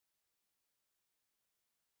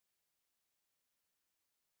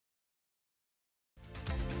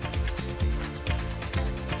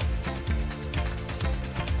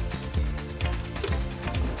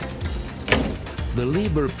The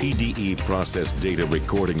Liebherr PDE process data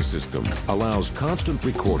recording system allows constant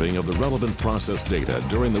recording of the relevant process data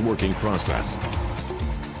during the working process.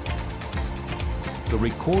 The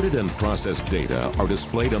recorded and processed data are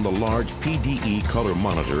displayed on the large PDE color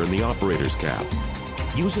monitor in the operator's cab.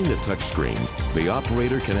 Using the touchscreen, the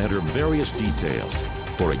operator can enter various details,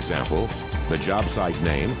 for example, the job site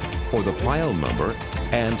name or the file number,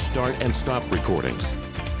 and start and stop recordings.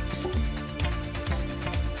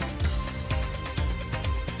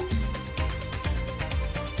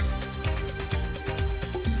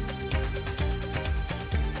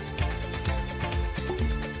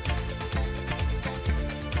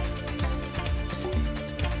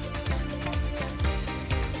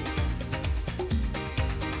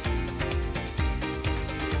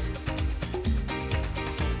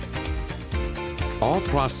 All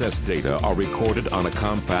process data are recorded on a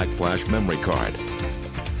compact flash memory card.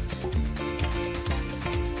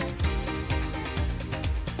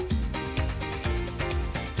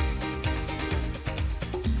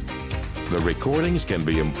 The recordings can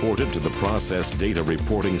be imported to the process data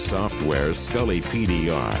reporting software SCULI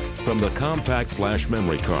PDR from the compact flash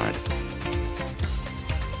memory card.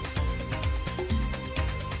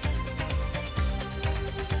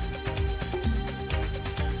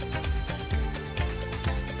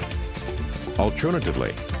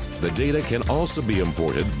 Alternatively, the data can also be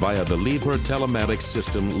imported via the Liebherr telematics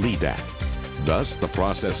system LIDAC. Thus, the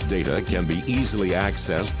process data can be easily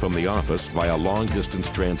accessed from the office via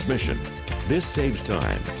long-distance transmission. This saves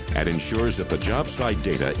time and ensures that the job site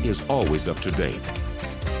data is always up to date.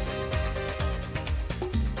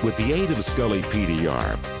 With the aid of SCULI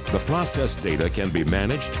PDR, the process data can be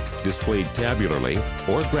managed, displayed tabularly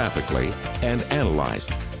or graphically, and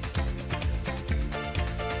analyzed.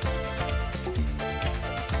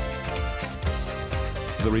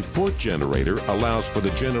 The report generator allows for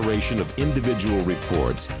the generation of individual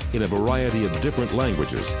reports in a variety of different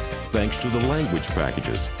languages, thanks to the language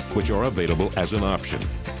packages, which are available as an option.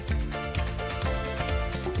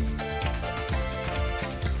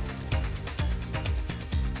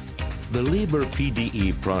 The Liebherr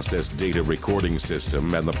PDE process data recording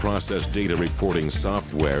system and the process data reporting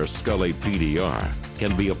software SCULI PDR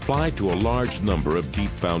can be applied to a large number of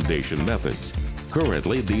deep foundation methods.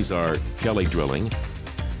 Currently, these are Kelly drilling,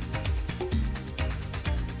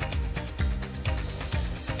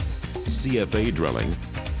 CFA drilling,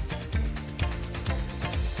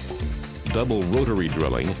 double rotary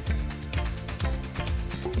drilling,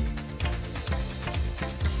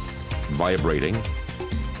 vibrating,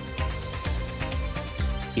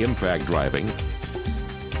 impact driving,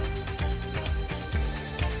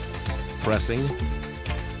 pressing,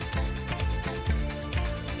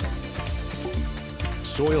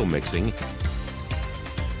 soil mixing,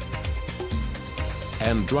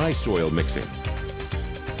 and dry soil mixing.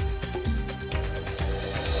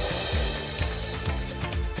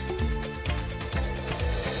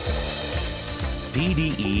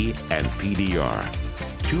 PDE and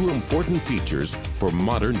PDR, two important features for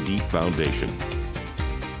modern deep foundation.